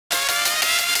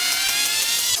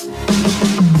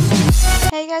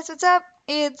Hey guys, what's up?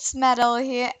 It's Madella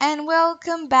here, and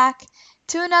welcome back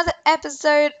to another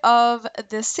episode of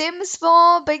The Sims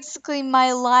 4. Basically,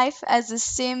 my life as a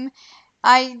sim.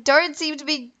 I don't seem to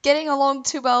be getting along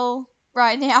too well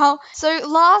right now. So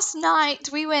last night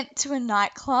we went to a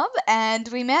nightclub and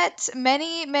we met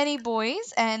many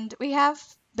boys, and we have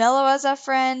Bella as our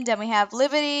friend, and we have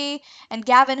Liberty and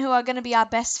Gavin, who are going to be our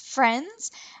best friends,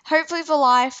 hopefully for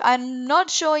life. I'm not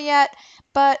sure yet,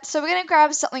 but so we're going to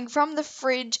grab something from the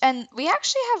fridge, and we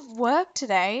actually have work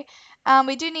today.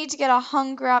 We do need to get our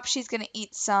hunger up. She's going to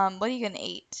eat some. What are you going to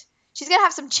eat? She's going to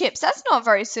have some chips. That's not a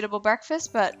very suitable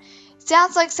breakfast, but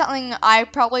sounds like something I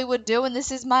probably would do, and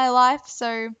this is my life,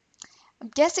 so I'm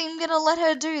guessing I'm going to let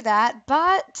her do that.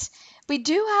 But we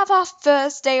do have our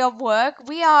first day of work.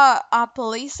 We are a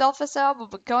police officer,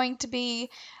 but we're going to be...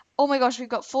 Oh my gosh, we've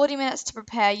got 40 minutes to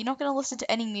prepare. You're not going to listen to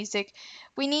any music.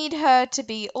 We need her to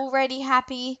be already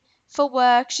happy for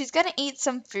work. She's going to eat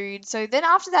some food. So then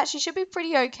after that, she should be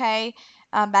pretty okay.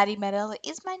 Maddie Madella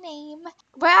is my name.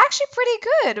 We're actually pretty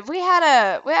good.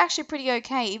 We're actually pretty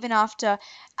okay even after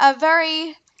a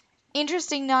very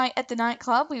interesting night at the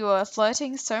nightclub. We were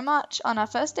flirting so much on our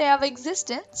first day of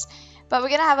existence. But we're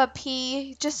going to have a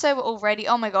pee just so we're all ready.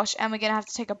 Oh my gosh, and we're going to have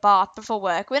to take a bath before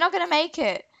work. We're not going to make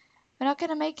it. We're not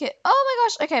going to make it. Oh my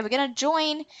gosh. Okay, we're going to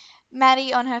join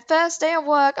Maddie on her first day of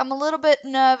work. I'm a little bit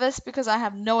nervous because I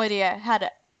have no idea how to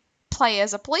play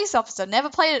as a police officer. Never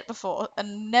played it before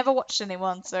and never watched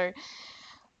anyone, so...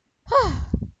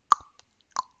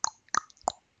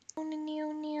 Dun,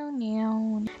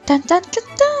 dun, dun, dun.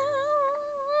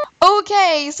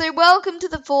 Okay, so welcome to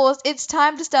the force. It's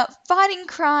time to start fighting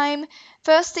crime.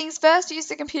 First things first, use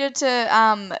the computer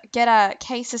to get a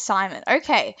case assignment.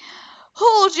 Okay.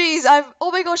 Oh jeez,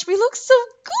 oh my gosh, we look so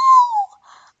cool!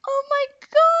 Oh my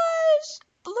gosh!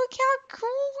 Look how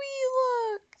cool we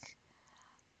look!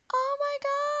 Oh my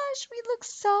gosh, we look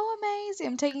so amazing.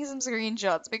 I'm taking some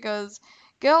screenshots because,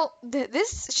 girl,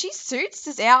 she suits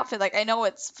this outfit. Like, I know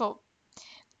it's for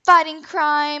fighting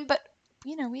crime, but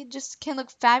you know, we just can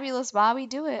look fabulous while we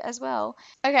do it as well.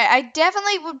 Okay, I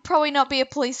definitely would probably not be a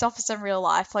police officer in real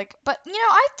life, like, but you know,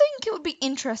 I think it would be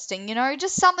interesting, you know,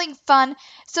 just something fun.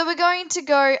 So we're going to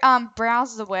go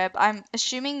browse the web. I'm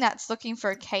assuming that's looking for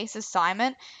a case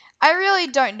assignment. I really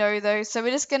don't know though, so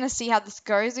we're just gonna see how this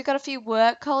goes. We've got a few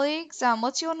work colleagues.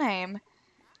 What's your name?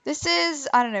 This is,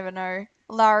 I don't even know,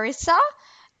 Larissa.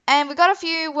 And we've got a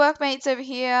few workmates over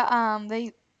here.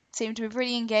 They seem to be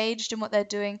pretty engaged in what they're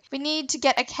doing. We need to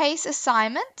get a case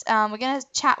assignment. We're going to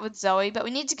chat with Zoe, but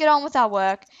we need to get on with our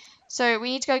work. So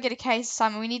we need to go get a case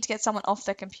assignment. We need to get someone off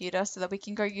their computer so that we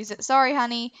can go use it. Sorry,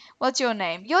 honey. What's your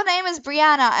name? Your name is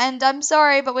Brianna, and I'm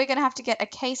sorry, but we're going to have to get a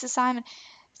case assignment.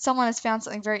 Someone has found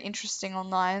something very interesting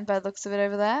online by the looks of it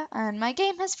over there, and my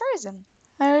game has frozen.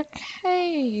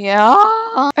 Okay,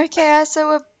 yeah. Okay,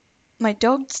 so my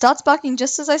dog starts barking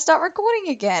just as I start recording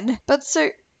again.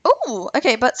 So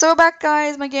we're back,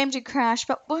 guys. My game did crash,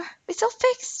 but we're still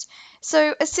fixed.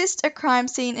 So, assist a crime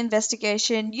scene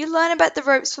investigation. You learn about the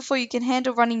ropes before you can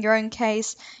handle running your own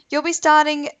case. You'll be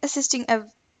assisting a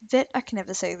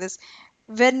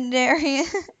veterinary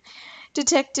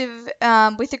detective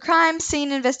with a crime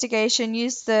scene investigation.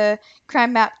 Use the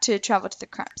crime map to travel to the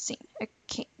crime scene.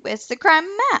 Okay, where's the crime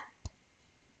map?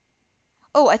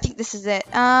 Oh, I think this is it.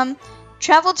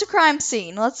 Travel to crime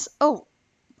scene.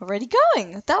 Already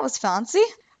going. That was fancy.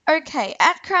 Okay,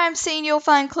 at crime scene you'll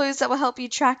find clues that will help you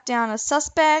track down a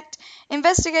suspect,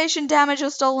 investigation damage or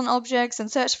stolen objects,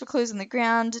 and search for clues on the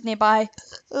ground nearby.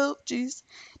 Oh, jeez.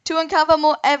 To uncover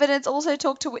more evidence, also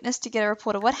talk to witness to get a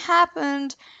report of what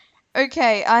happened.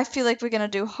 Okay, I feel like we're gonna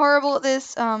do horrible at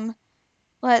this.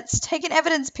 Let's take an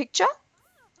evidence picture.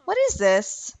 What is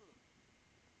this?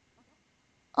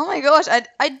 Oh my gosh,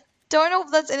 I don't know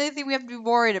if that's anything we have to be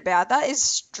worried about. That is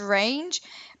strange.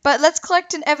 But let's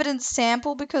collect an evidence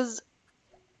sample because,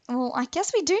 well, I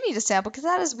guess we do need a sample because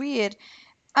that is weird.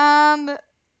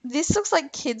 This looks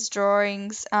like kids'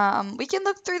 drawings. We can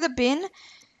look through the bin.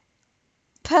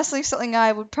 Personally, something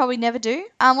I would probably never do.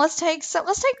 Let's take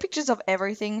pictures of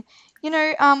everything. You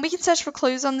know, we can search for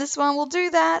clues on this one. We'll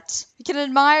do that. We can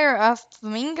admire a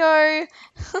flamingo.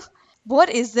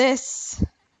 What is this?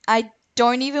 I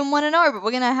don't even want to know, but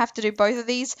we're going to have to do both of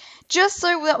these just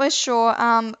so that we're sure.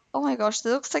 Oh my gosh, it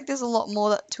looks like there's a lot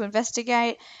more to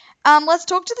investigate. Let's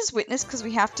talk to this witness because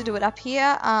we have to do it up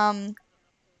here.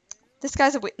 This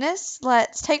guy's a witness.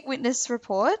 Let's take witness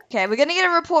report. Okay, we're going to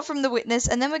get a report from the witness,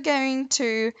 and then we're going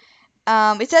to...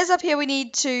 it says up here we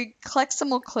need to collect some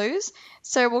more clues.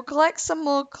 So we'll collect some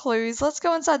more clues. Let's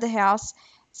go inside the house,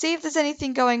 see if there's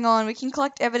anything going on. We can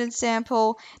collect evidence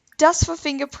sample. dust for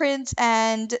fingerprints,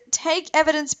 and take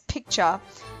evidence picture.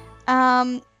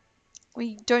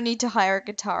 We don't need to hire a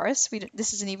guitarist.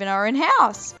 This isn't even our own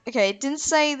house. Okay, it didn't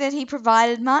say that he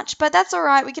provided much, but that's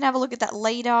alright. We can have a look at that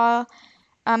later.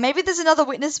 Maybe there's another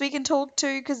witness we can talk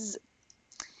to, because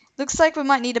looks like we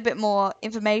might need a bit more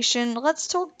information. Let's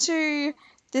talk to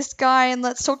this guy, and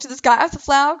let's talk to this guy with the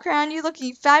flower crown. You're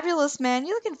looking fabulous, man.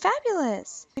 You're looking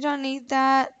fabulous. We don't need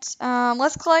that.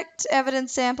 Let's collect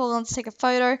evidence sample and let's take a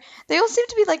photo. They all seem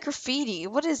to be like graffiti.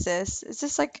 What is this? Is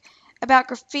this like about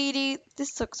graffiti?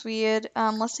 This looks weird.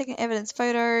 Let's take an evidence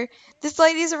photo. This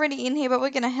lady's already in here, but we're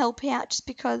gonna help out just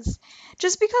because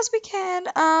we can.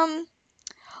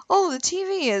 Oh, the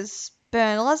TV is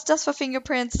burned. Let's dust for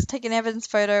fingerprints, take an evidence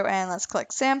photo, and let's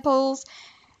collect samples.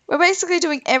 We're basically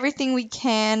doing everything we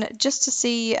can just to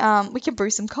see, we can brew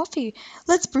some coffee.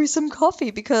 Let's brew some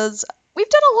coffee because we've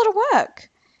done a lot of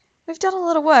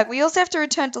work. We also have to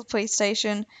return to the police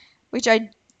station, which I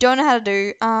don't know how to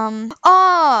do.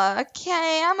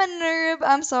 Okay, I'm a noob.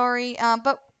 I'm sorry.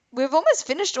 But we've almost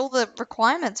finished all the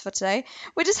requirements for today.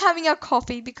 We're just having our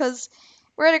coffee because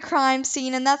we're at a crime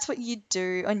scene, and that's what you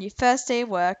do on your first day of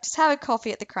work. Just have a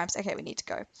coffee at the crime scene. Okay, we need to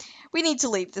go. We need to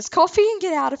leave this coffee and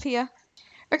get out of here.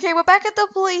 Okay, we're back at the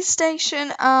police station.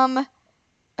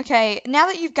 Okay, now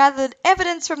that you've gathered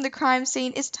evidence from the crime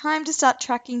scene, it's time to start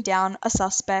tracking down a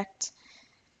suspect.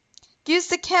 Use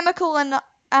the chemical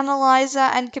analyzer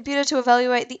and computer to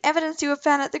evaluate the evidence you have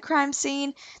found at the crime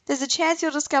scene. There's a chance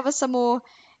you'll discover some more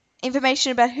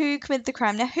information about who committed the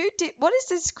crime. Now, what is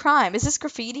this crime? Is this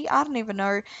graffiti? I don't even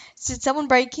know. Did someone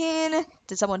break in?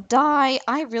 Did someone die?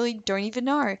 I really don't even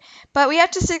know. But we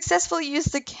have to successfully use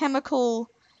the chemical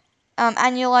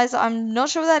analyzer. I'm not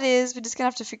sure what that is. We're just gonna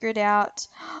have to figure it out.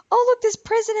 Oh, look, there's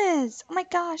prisoners. Oh my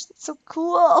gosh, that's so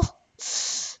cool.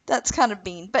 That's kind of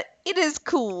mean, but it is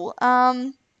cool.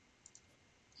 Where's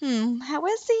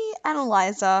the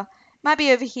analyzer? Might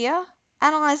be over here.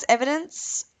 Analyze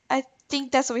evidence. I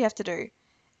think that's what we have to do.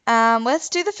 Let's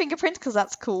do the fingerprint because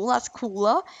that's cool. That's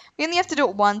cooler. We only have to do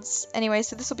it once anyway,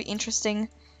 so this will be interesting.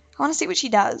 I want to see what she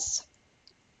does.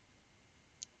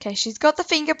 Okay, she's got the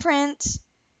fingerprint.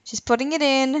 She's putting it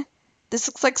in. This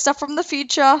looks like stuff from the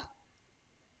future.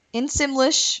 In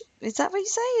Simlish. Is that what you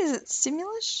say? Is it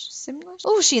Simlish?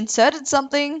 Oh, she inserted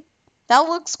something. That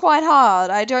looks quite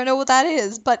hard. I don't know what that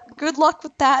is, but good luck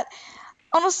with that.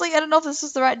 Honestly, I don't know if this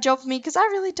was the right job for me because I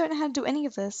really don't know how to do any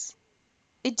of this.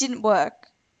 It didn't work.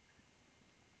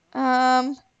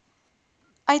 I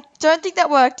don't think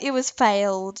that worked. It was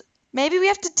failed. Maybe we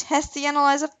have to test the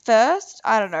analyzer first?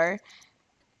 I don't know.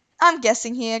 I'm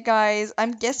guessing here, guys.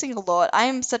 I'm guessing a lot. I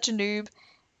am such a noob.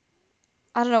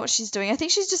 I don't know what she's doing. I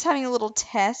think she's just having a little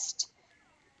test.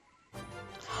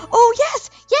 Oh,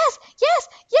 yes! Yes! Yes!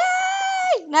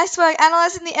 Yay! Nice work.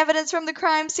 Analyzing the evidence from the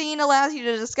crime scene allows you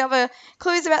to discover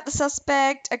clues about the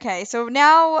suspect. Okay, so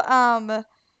now,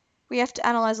 we have to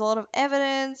analyze a lot of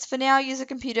evidence. For now, use a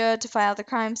computer to file the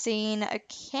crime scene.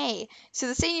 Okay, so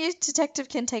the senior detective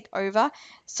can take over.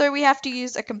 So we have to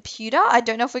use a computer. I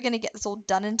don't know if we're going to get this all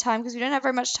done in time because we don't have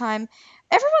very much time.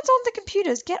 Everyone's on the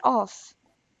computers. Get off.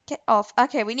 Get off.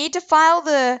 Okay, we need to file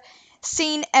the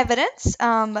scene evidence.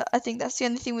 I think that's the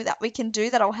only thing that we can do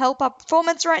that'll help our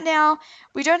performance right now.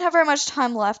 We don't have very much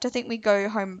time left. I think we go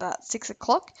home about 6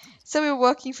 o'clock. So we were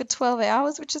working for 12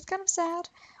 hours, which is kind of sad.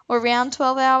 Or around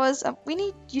 12 hours. We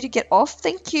need you to get off.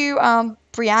 Thank you,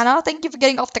 Brianna. Thank you for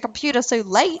getting off the computer so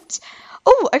late.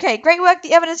 Oh, okay. Great work.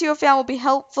 The evidence you have found will be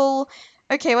helpful.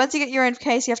 Okay, once you get your own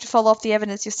case, you have to follow up the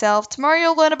evidence yourself. Tomorrow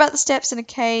you'll learn about the steps in a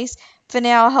case. For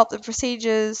now, help the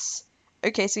procedures.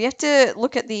 Okay, so we have to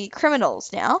look at the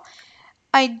criminals now.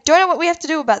 I don't know what we have to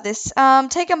do about this.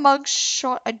 Take a mug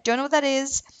shot. I don't know what that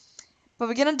is. But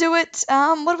we're going to do it.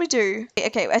 What do we do?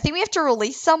 Okay, I think we have to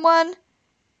release someone.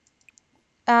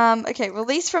 Okay,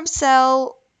 release from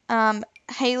cell,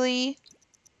 Haley.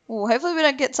 Ooh, hopefully we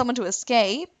don't get someone to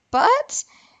escape, but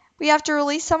we have to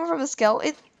release someone from the cell.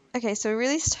 Okay, so we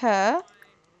released her,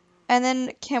 and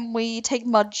then can we take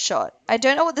mud shot? I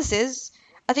don't know what this is.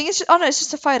 I think it's just, oh no, it's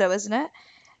just a photo, isn't it?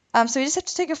 So we just have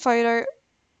to take a photo.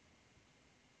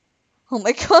 Oh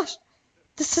my gosh,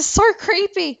 this is so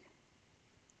creepy.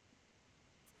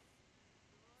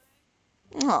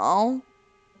 Oh,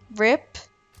 rip.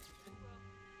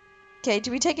 Okay,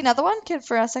 do we take another one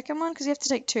for our second one? Because we have to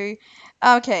take 2.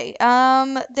 Okay,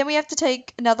 then we have to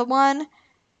take another one.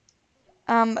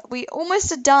 We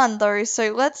almost are done, though,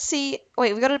 so let's see.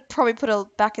 Wait, we got to probably put her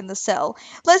back in the cell.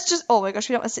 Let's just, oh my gosh,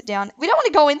 we don't want to sit down. We don't want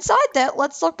to go inside there.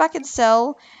 Let's look back in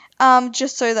cell,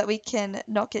 just so that we can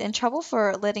not get in trouble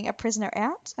for letting a prisoner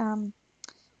out.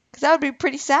 because that would be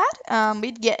pretty sad.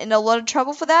 We'd get in a lot of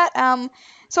trouble for that.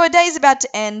 So our day is about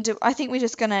to end. I think we're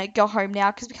just gonna go home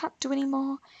now because we can't do any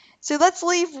more. So let's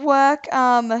leave work.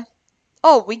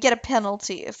 Oh, we get a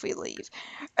penalty if we leave.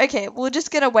 Okay, we're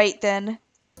just gonna wait then.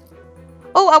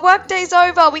 Oh, our work day's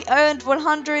over. We earned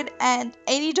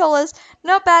 $180.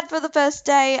 Not bad for the first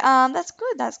day. That's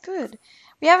good. That's good.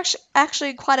 We have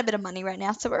actually quite a bit of money right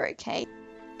now, so we're okay.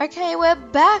 Okay, we're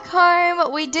back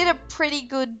home. We did a pretty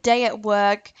good day at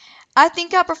work. I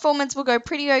think our performance will go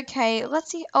pretty okay.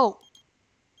 Let's see. Oh.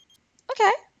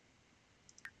 Okay.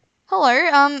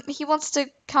 Hello. He wants to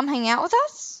come hang out with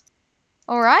us?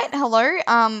 Alright, hello.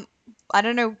 I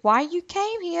don't know why you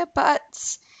came here,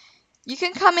 but you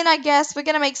can come in, I guess. We're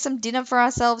gonna make some dinner for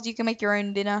ourselves. You can make your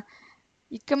own dinner.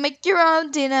 You can make your own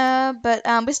dinner, but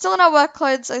we're still in our work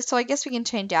clothes, so I guess we can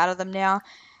change out of them now.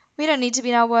 We don't need to be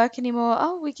in our work anymore.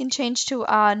 Oh, we can change to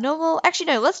our normal. Actually,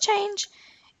 no, let's change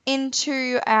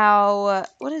into our,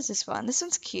 what is this one? This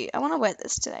one's cute. I want to wear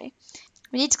this today.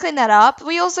 We need to clean that up.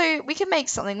 We can make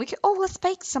something. Let's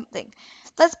bake something.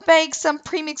 Let's bake some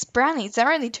premixed brownies.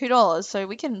 They're only $2, so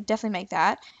we can definitely make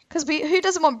that. Because who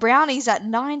doesn't want brownies at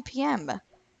 9 p.m.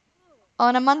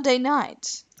 on a Monday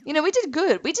night? You know, we did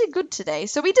good. We did good today,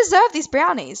 so we deserve these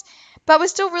brownies. But we're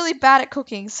still really bad at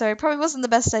cooking, so it probably wasn't the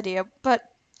best idea. But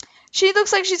she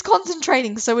looks like she's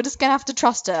concentrating, so we're just going to have to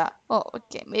trust her. Oh,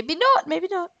 okay. Maybe not. Maybe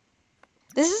not.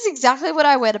 This is exactly what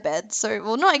I wear to bed. So,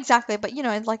 well, not exactly, but, you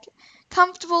know, like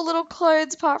comfortable little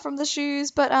clothes apart from the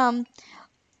shoes. But,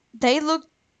 they look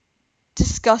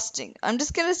disgusting. I'm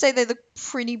just going to say they look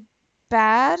pretty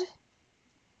bad.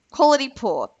 Quality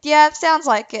poor. Yeah, it sounds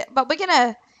like it. But we're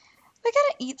gonna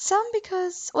eat some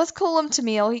because let's call him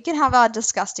Tamil. He can have our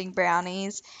disgusting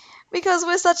brownies because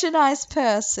we're such a nice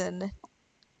person.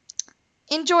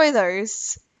 Enjoy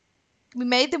those. We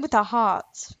made them with our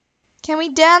hearts. Can we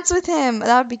dance with him?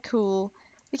 That would be cool.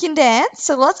 We can dance.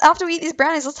 So after we eat these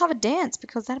brownies, let's have a dance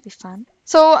because that'd be fun.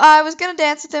 So I was going to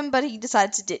dance with him, but he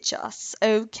decided to ditch us.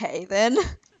 Okay, then.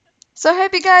 So I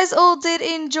hope you guys all did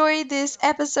enjoy this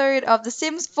episode of The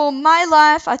Sims 4 My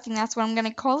Life. I think that's what I'm going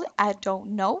to call it. I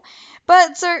don't know.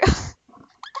 But so...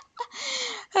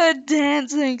 Her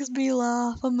dance makes me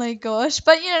laugh. Oh my gosh.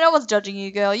 But, you know, no one's judging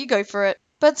you, girl. You go for it.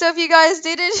 But so if you guys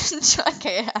did enjoy...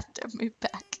 Okay, I have to move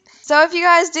back. So if you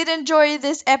guys did enjoy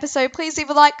this episode, please leave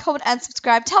a like, comment, and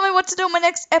subscribe. Tell me what to do in my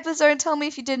next episode. Tell me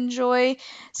if you did enjoy.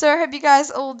 So I hope you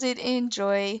guys all did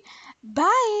enjoy.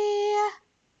 Bye!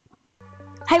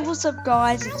 Hey, what's up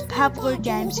guys, it's Pablo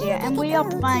Games here, and we are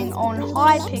playing on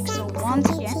Hypixel once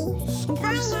again.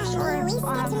 I'm so sorry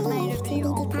I haven't made a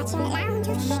video on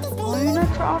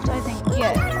Lunacraft, I think.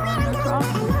 Yeah,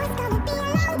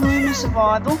 Lunacraft. Luna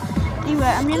Survival. Anyway,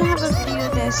 I'm gonna have a video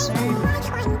there soon.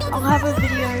 I'll have a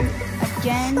video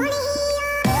again.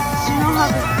 Soon I'll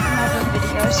have another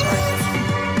video, sorry.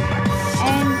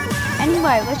 And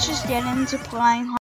anyway, let's just get into playing